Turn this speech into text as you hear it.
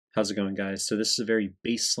How's it going, guys? So this is a very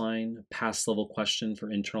baseline, pass level question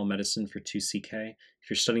for internal medicine for 2CK. If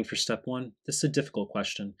you're studying for step one, this is a difficult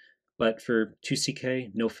question. But for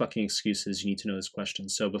 2CK, no fucking excuses. You need to know this question.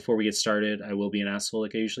 So before we get started, I will be an asshole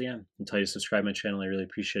like I usually am and tell you to subscribe to my channel. I really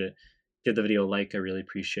appreciate it. Give the video a like. I really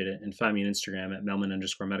appreciate it. And find me on Instagram at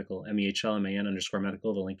Melman_medical, MEHLMAN_medical.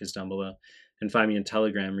 The link is down below. And find me on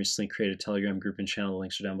Telegram. Recently created a Telegram group and channel. The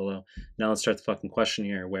links are down below. Now let's start the fucking question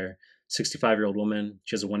here where 65-year-old woman.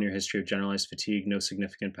 She has a 1-year history of generalized fatigue, no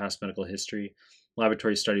significant past medical history.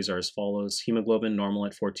 Laboratory studies are as follows. Hemoglobin normal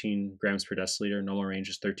at 14 grams per deciliter. Normal range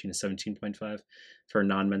is 13 to 17.5 for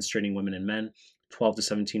non-menstruating women and men. 12 to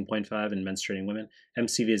 17.5 in menstruating women.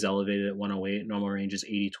 MCV is elevated at 108. Normal range is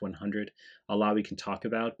 80 to 100. A lot we can talk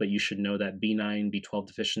about, but you should know that B9, B12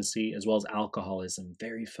 deficiency, as well as alcoholism,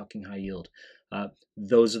 very fucking high yield.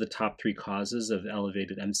 Those are the top 3 causes of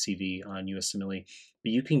elevated MCV on USMLE.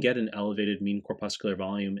 But you can get an elevated mean corpuscular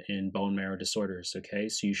volume in bone marrow disorders, okay?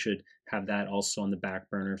 So you should have that also on the back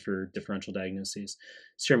burner for differential diagnoses.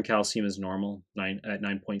 Serum calcium is normal at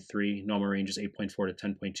 9.3. Normal range is 8.4 to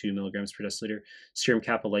 10.2 milligrams per deciliter. Serum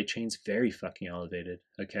kappa light chains, very fucking elevated,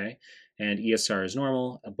 okay? And ESR is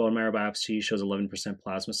normal. A bone marrow biopsy shows 11%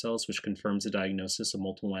 plasma cells, which confirms the diagnosis of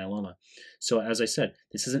multiple myeloma. So as I said,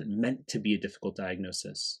 this isn't meant to be a difficult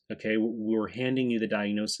diagnosis, okay? We're handing you the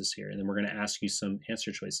diagnosis here, and then we're going to ask you some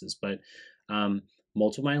answer choices. But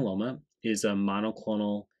multiple myeloma is a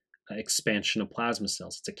monoclonal expansion of plasma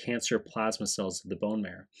cells. It's a cancer of plasma cells of the bone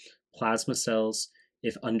marrow. Plasma cells,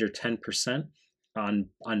 if under 10%, on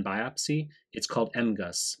biopsy, it's called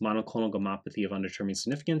MGUS, monoclonal gammopathy of undetermined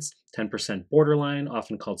significance, 10% borderline,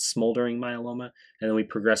 often called smoldering myeloma, and then we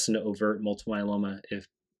progress into overt multiple myeloma if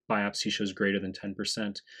biopsy shows greater than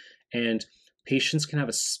 10%. And patients can have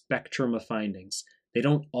a spectrum of findings. They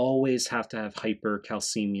don't always have to have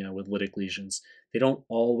hypercalcemia with lytic lesions. They don't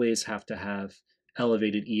always have to have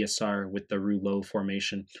elevated ESR with the rouleau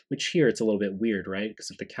formation, which here it's a little bit weird, right?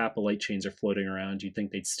 Because if the kappa light chains are floating around, you'd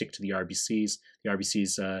think they'd stick to the RBCs. The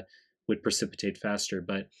RBCs would precipitate faster.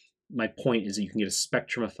 But my point is that you can get a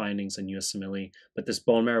spectrum of findings on USMLE, but this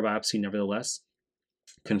bone marrow biopsy, nevertheless,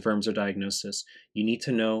 confirms our diagnosis. You need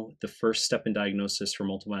to know the first step in diagnosis for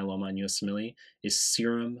multiple myeloma on USMLE is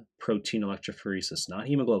serum protein electrophoresis, not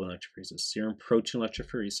hemoglobin electrophoresis, serum protein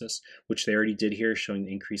electrophoresis, which they already did here, showing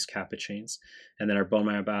the increased kappa chains. And then our bone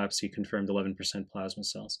marrow biopsy confirmed 11% plasma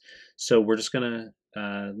cells. So we're just going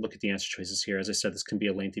to look at the answer choices here. As I said, this can be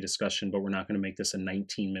a lengthy discussion, but we're not going to make this a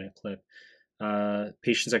 19-minute clip.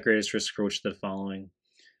 Patients at greatest risk for which of the following?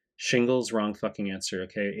 Shingles, wrong fucking answer,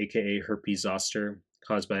 okay? AKA herpes zoster,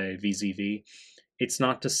 caused by VZV. It's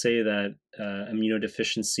not to say that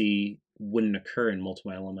immunodeficiency wouldn't occur in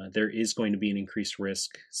multiple myeloma. There is going to be an increased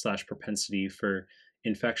risk / propensity for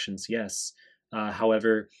infections, yes.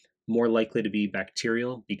 However, more likely to be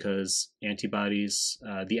bacterial because antibodies,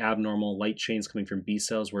 the abnormal light chains coming from B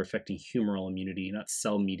cells were affecting humoral immunity, not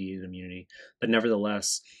cell-mediated immunity. But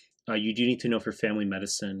nevertheless, you do need to know for family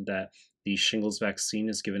medicine that the shingles vaccine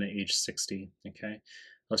is given at age 60, okay?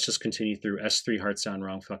 Let's just continue through. S3 heart sound,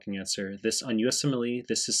 wrong fucking answer. This on USMLE,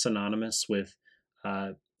 this is synonymous with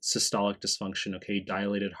systolic dysfunction, okay?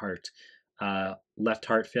 Dilated heart. Left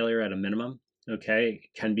heart failure at a minimum, okay?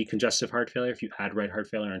 It can be congestive heart failure if you add right heart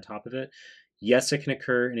failure on top of it. Yes, it can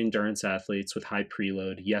occur in endurance athletes with high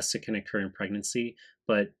preload. Yes, it can occur in pregnancy,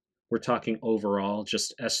 but we're talking overall,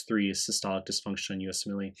 just S3 is systolic dysfunction on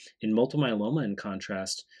USMLE. In multiple myeloma, in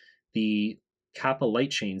contrast, the kappa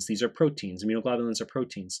light chains, these are proteins, immunoglobulins are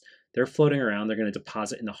proteins. They're floating around, they're going to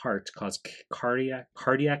deposit in the heart to cause cardiac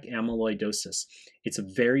amyloidosis. It's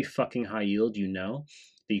a very fucking high yield, you know,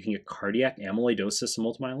 that you can get cardiac amyloidosis in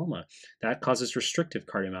multiple myeloma. That causes restrictive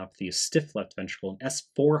cardiomyopathy, a stiff left ventricle, an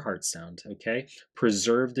S4 heart sound, okay?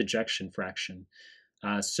 Preserved ejection fraction.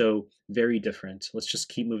 So very different. Let's just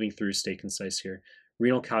keep moving through, stay concise here.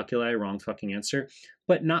 Renal calculi, wrong fucking answer,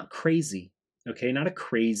 but not crazy, okay? Not a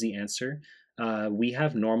crazy answer. We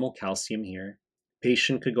have normal calcium here.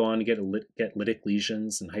 Patient could go on to get lytic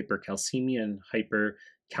lesions and hypercalcemia and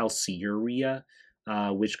hypercalciuria,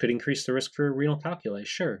 which could increase the risk for renal calculi.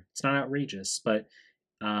 Sure, it's not outrageous, but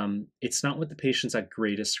it's not what the patient's at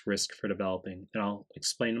greatest risk for developing, and I'll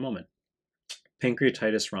explain in a moment.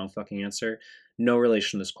 Pancreatitis, wrong fucking answer. No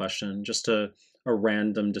relation to this question, just a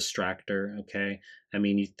random distractor, okay? I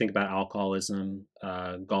mean, you think about alcoholism,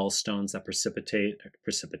 gallstones that precipitate,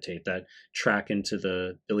 that track into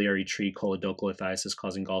the biliary tree, choledocholithiasis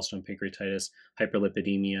causing gallstone pancreatitis,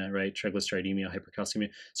 hyperlipidemia, right? Triglyceridemia, hypercalcemia.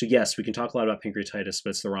 So yes, we can talk a lot about pancreatitis,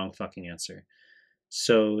 but it's the wrong fucking answer.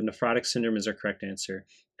 So nephrotic syndrome is our correct answer.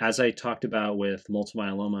 As I talked about with multiple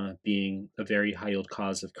myeloma being a very high yield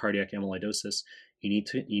cause of cardiac amyloidosis, you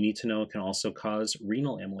need to know it can also cause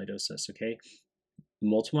renal amyloidosis. Okay,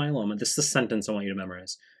 multiple myeloma. This is the sentence I want you to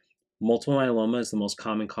memorize. Multiple myeloma is the most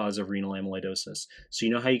common cause of renal amyloidosis. So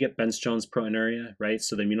you know how you get Bence-Jones proteinuria, right?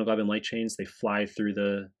 So the immunoglobulin light chains, they fly through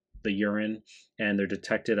the urine and they're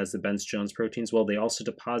detected as the Bence-Jones proteins. Well, they also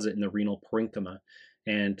deposit in the renal parenchyma.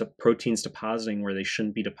 And the proteins depositing where they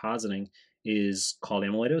shouldn't be depositing is called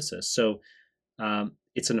amyloidosis. So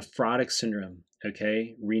it's a nephrotic syndrome,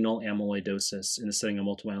 okay? Renal amyloidosis in the setting of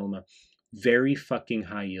multiple myeloma. Very fucking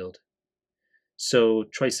high yield. So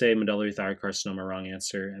choice A, medullary thyroid carcinoma, wrong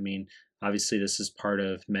answer. I mean, obviously this is part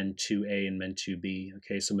of MEN 2A and MEN 2B.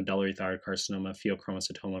 Okay, so medullary thyroid carcinoma,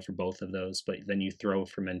 pheochromocytoma for both of those, but then you throw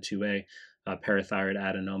for MEN 2A, parathyroid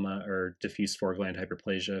adenoma or diffuse foregland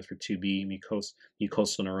hyperplasia for 2B,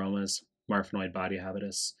 mucosal neuromas, Marfanoid body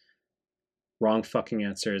habitus. Wrong fucking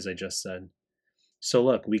answer, as I just said. So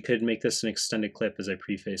look, we could make this an extended clip as I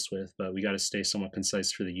prefaced with, but we got to stay somewhat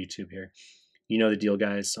concise for the YouTube here. You know the deal,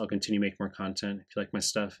 guys. I'll continue to make more content. If you like my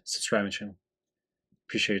stuff, subscribe my channel.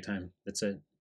 Appreciate your time. That's it.